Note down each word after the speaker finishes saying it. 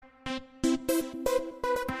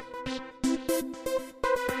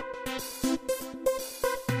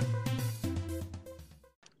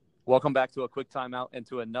Welcome back to a quick timeout and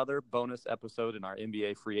to another bonus episode in our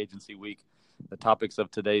NBA free agency week. The topics of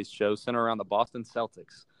today's show center around the Boston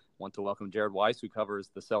Celtics. I want to welcome Jared Weiss, who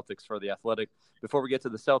covers the Celtics for The Athletic. Before we get to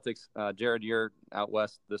the Celtics, Jared, you're out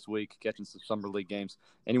west this week catching some summer league games.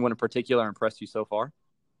 Anyone in particular impressed you so far?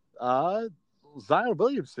 Zion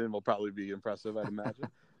Williamson will probably be impressive, I'd imagine.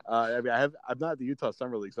 I'm not at the Utah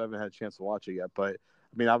Summer League, so I haven't had a chance to watch it yet. But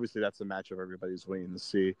I mean, obviously, that's a matchup everybody's waiting to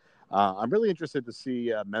see. I'm really interested to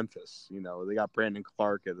see Memphis. You know, they got Brandon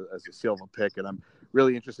Clark as a silver pick, and I'm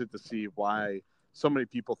really interested to see why so many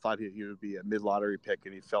people thought he would be a mid-lottery pick,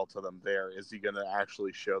 and he fell to them there. Is he going to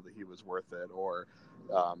actually show that he was worth it, or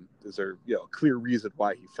is there a clear reason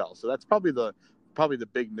why he fell? So that's probably the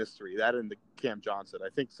big mystery. That and the Cam Johnson. I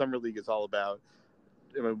think Summer League is all about,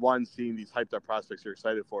 one, seeing these hyped up prospects you're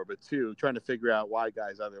excited for, but two, trying to figure out why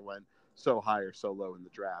guys either went so high or so low in the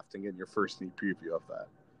draft and getting your first sneak preview of that.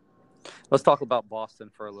 Let's talk about Boston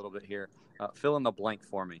for a little bit here. Fill in the blank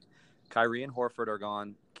for me. Kyrie and Horford are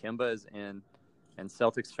gone. Kemba is in, and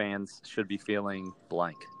Celtics fans should be feeling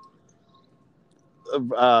blank.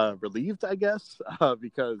 Relieved, I guess,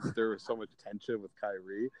 because there was so much tension with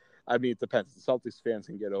Kyrie. I mean, it depends. The Celtics fans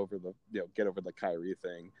can get over the Kyrie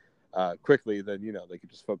thing quickly. Then they can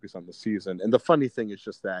just focus on the season. And the funny thing is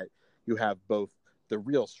just that you have both the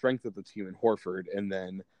real strength of the team in Horford, and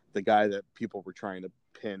then the guy that people were trying to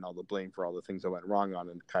pin all the blame for all the things that went wrong on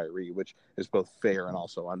in Kyrie, which is both fair and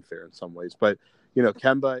also unfair in some ways. But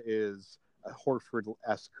Kemba is a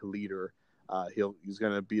Horford-esque leader. He's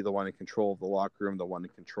going to be the one in control of the locker room, the one in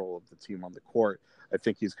control of the team on the court. I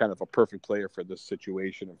think he's kind of a perfect player for this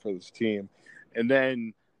situation and for this team. And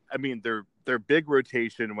then, I mean, their big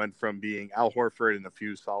rotation went from being Al Horford and a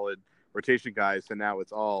few solid rotation guys to now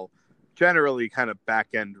it's all generally kind of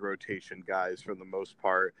back-end rotation guys for the most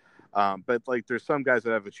part. But there's some guys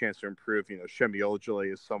that have a chance to improve. Shemi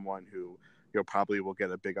Ojale is someone who probably will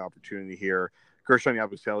get a big opportunity here. Gershon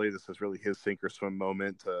Yabusele, this is really his sink or swim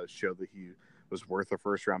moment to show that he was worth a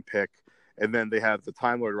first-round pick. And then they have the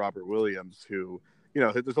Time Lord Robert Williams, who,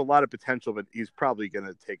 there's a lot of potential, but he's probably going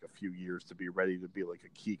to take a few years to be ready to be like a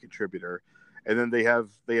key contributor. And then they have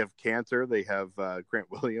Cantor, they have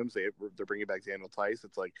Grant Williams, they're bringing back Daniel Tice.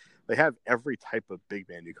 It's like they have every type of big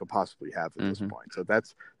man you could possibly have at this point. So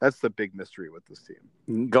that's the big mystery with this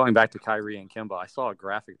team. Going back to Kyrie and Kemba, I saw a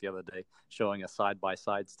graphic the other day showing a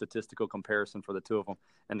side-by-side statistical comparison for the two of them,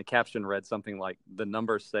 and the caption read something like, the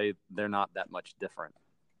numbers say they're not that much different.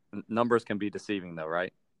 Numbers can be deceiving, though,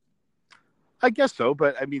 right? I guess so,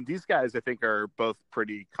 but I mean, these guys I think are both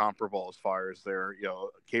pretty comparable as far as their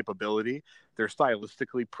capability. They're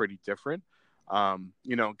stylistically pretty different.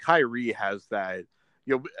 Kyrie has that.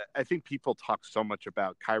 I think people talk so much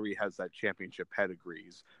about Kyrie has that championship pedigree.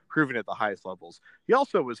 He's proven at the highest levels. He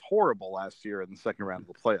also was horrible last year in the second round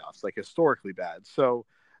of the playoffs, like historically bad. So,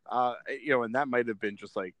 and that might have been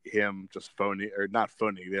just like him just not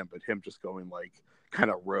phoning it in, but him just going like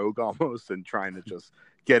kind of rogue almost and trying to just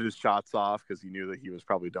get his shots off because he knew that he was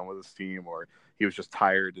probably done with his team, or he was just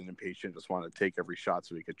tired and impatient, just wanted to take every shot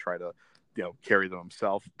so he could try to, carry them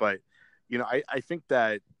himself. But, I think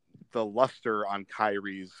that the luster on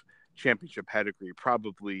Kyrie's championship pedigree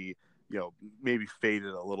probably, maybe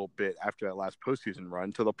faded a little bit after that last postseason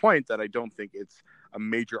run, to the point that I don't think it's a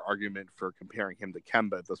major argument for comparing him to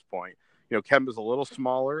Kemba at this point. Kemba's a little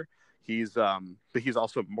smaller. But he's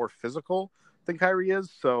also more physical than Kyrie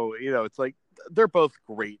is. So, it's like they're both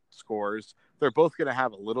great scorers. They're both going to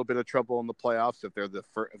have a little bit of trouble in the playoffs if they're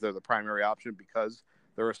the primary option, because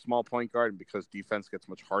they're a small point guard and because defense gets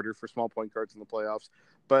much harder for small point guards in the playoffs.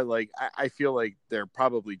 But I feel like they're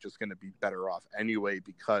probably just going to be better off anyway,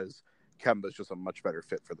 because Kemba's just a much better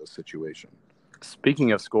fit for this situation.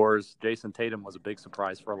 Speaking of scores, Jason Tatum was a big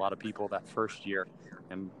surprise for a lot of people that first year,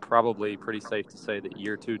 and probably pretty safe to say that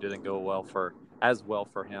year two didn't go as well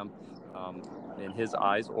for him in his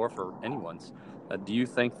eyes or for anyone's. Do you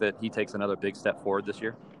think that he takes another big step forward this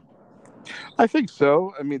year? I think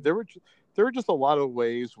so. I mean, there were just a lot of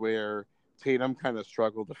ways where Tatum kind of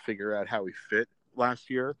struggled to figure out how he fit last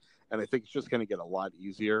year, and I think it's just going to get a lot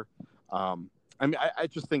easier. I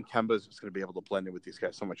just think Kemba is just going to be able to blend in with these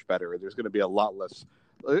guys so much better. There's going to be a lot less,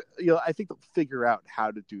 I think they'll figure out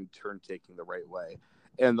how to do turn taking the right way.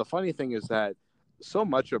 And the funny thing is that so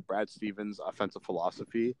much of Brad Stevens' offensive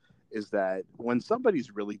philosophy is that when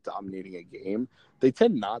somebody's really dominating a game, they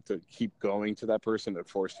tend not to keep going to that person and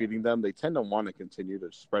force feeding them. They tend to want to continue to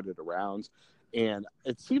spread it around. And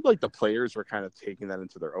it seemed like the players were kind of taking that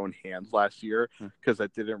into their own hands last year, because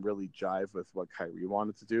that didn't really jive with what Kyrie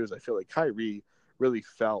wanted to do. Is I feel like Kyrie really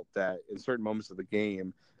felt that in certain moments of the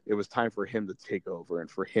game, it was time for him to take over and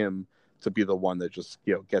for him to be the one that just,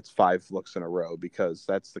 gets 5 looks in a row, because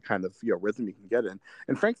that's the kind of, rhythm you can get in.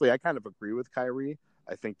 And frankly, I kind of agree with Kyrie.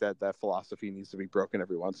 I think that philosophy needs to be broken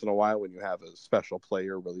every once in a while when you have a special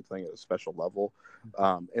player really playing at a special level.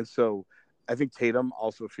 And so I think Tatum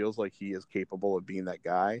also feels like he is capable of being that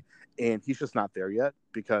guy, and he's just not there yet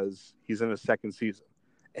because he's in his second season.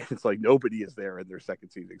 And it's like nobody is there in their second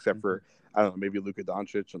season except for, I don't know, maybe Luka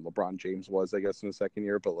Doncic and LeBron James was, I guess, in the second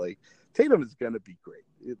year. But like Tatum is going to be great.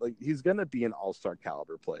 He's going to be an all-star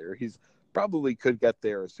caliber player. He's probably could get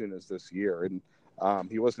there as soon as this year. And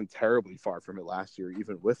he wasn't terribly far from it last year,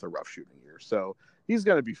 even with a rough shooting year. So he's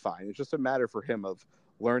going to be fine. It's just a matter for him of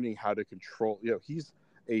learning how to control. He's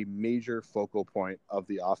a major focal point of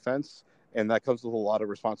the offense, and that comes with a lot of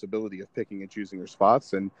responsibility of picking and choosing your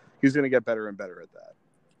spots. And he's going to get better and better at that.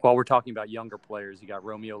 While we're talking about younger players, you got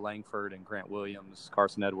Romeo Langford and Grant Williams,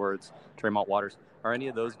 Carson Edwards, Tremont Waters. Are any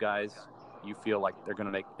of those guys you feel like they're going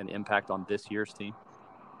to make an impact on this year's team?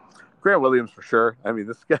 Grant Williams for sure. I mean,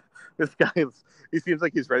 this guy he seems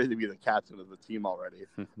like he's ready to be the captain of the team already.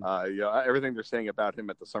 Everything they're saying about him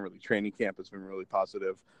at the summer league training camp has been really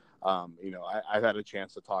positive. I've had a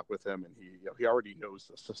chance to talk with him, and he already knows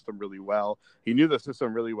the system really well. He knew the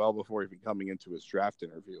system really well before even coming into his draft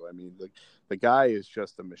interview. I mean, the guy is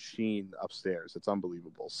just a machine upstairs. It's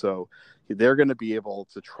unbelievable. So they're going to be able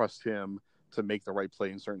to trust him to make the right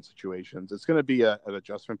play in certain situations. It's going to be an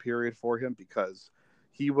adjustment period for him because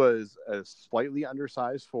he was a slightly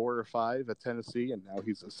undersized 4 or 5 at Tennessee, and now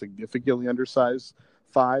he's a significantly undersized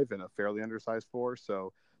 5 and a fairly undersized 4.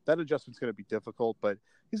 So that adjustment's going to be difficult, but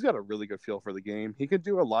he's got a really good feel for the game. He can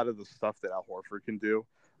do a lot of the stuff that Al Horford can do,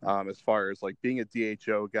 as far as like being a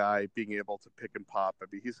DHO guy, being able to pick and pop. I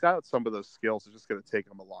mean, he's got some of those skills. It's just going to take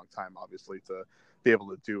him a long time, obviously, to be able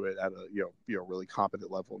to do it at a really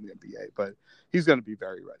competent level in the NBA. But he's going to be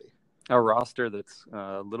very ready. A roster that's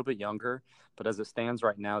a little bit younger, but as it stands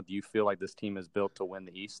right now, do you feel like this team is built to win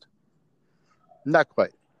the East? Not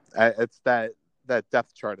quite. It's that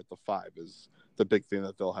depth chart at the 5 is the big thing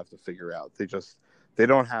that they'll have to figure out. They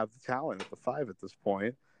don't have the talent at the 5 at this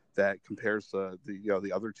point that compares to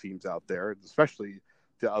the other teams out there, especially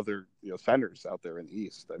the other centers out there in the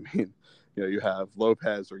East. I mean, you have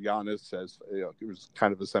Lopez or Giannis as it was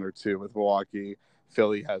kind of a center too with Milwaukee.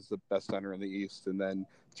 Philly has the best center in the East, and then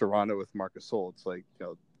Toronto with Marc Gasol. It's like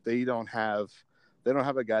they don't have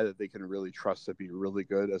a guy that they can really trust to be really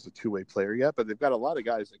good as a two-way player yet, but they've got a lot of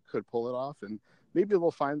guys that could pull it off, and maybe they'll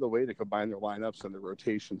find the way to combine their lineups and their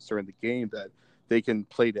rotations during the game that they can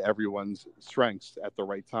play to everyone's strengths at the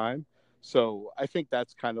right time. So I think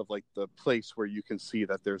that's kind of like the place where you can see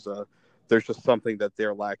that there's just something that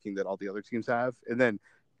they're lacking that all the other teams have. And then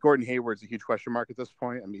Gordon Hayward's a huge question mark at this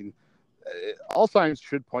point. I mean, all signs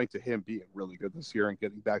should point to him being really good this year and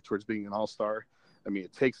getting back towards being an all-star. I mean,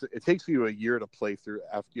 it takes you a year to play through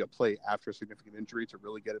after a significant injury to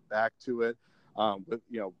really get it back to it.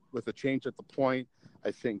 With a change at the point,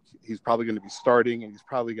 I think he's probably going to be starting, and he's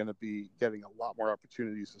probably going to be getting a lot more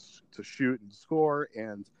opportunities to shoot and score.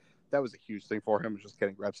 And that was a huge thing for him, just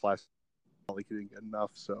getting reps last year. He didn't get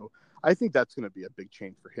enough. So I think that's going to be a big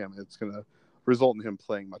change for him. It's going to result in him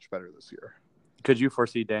playing much better this year. Could you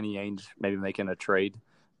foresee Danny Ainge maybe making a trade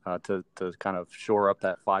to kind of shore up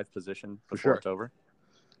that 5 position before it's over?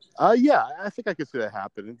 Yeah, I think I could see that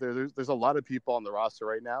happen. There's a lot of people on the roster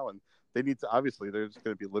right now, and they need to, obviously, there's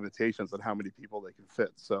going to be limitations on how many people they can fit.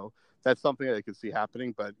 So that's something that I could see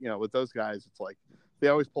happening. But, with those guys, it's like they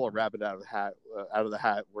always pull a rabbit out of the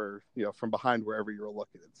hat where, from behind wherever you're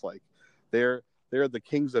looking. It's like they're the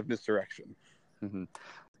kings of misdirection. Mm-hmm.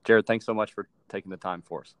 Jared, thanks so much for taking the time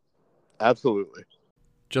for us. Absolutely.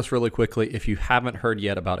 Just really quickly, if you haven't heard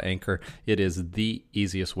yet about Anchor, it is the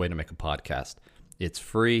easiest way to make a podcast. It's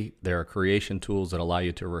free. There are creation tools that allow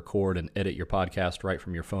you to record and edit your podcast right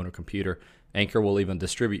from your phone or computer. Anchor will even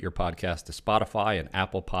distribute your podcast to Spotify and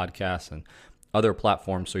Apple Podcasts and other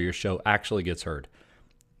platforms so your show actually gets heard.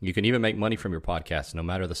 You can even make money from your podcast, no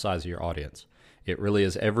matter the size of your audience. It really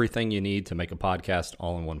is everything you need to make a podcast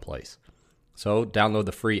all in one place. So download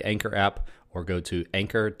the free Anchor app or go to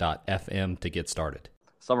anchor.fm to get started.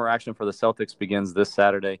 Summer action for the Celtics begins this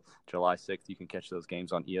Saturday, July 6th. You can catch those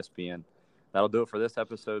games on ESPN. That'll do it for this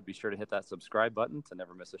episode. Be sure to hit that subscribe button to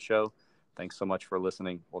never miss a show. Thanks so much for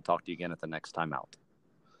listening. We'll talk to you again at the next time out.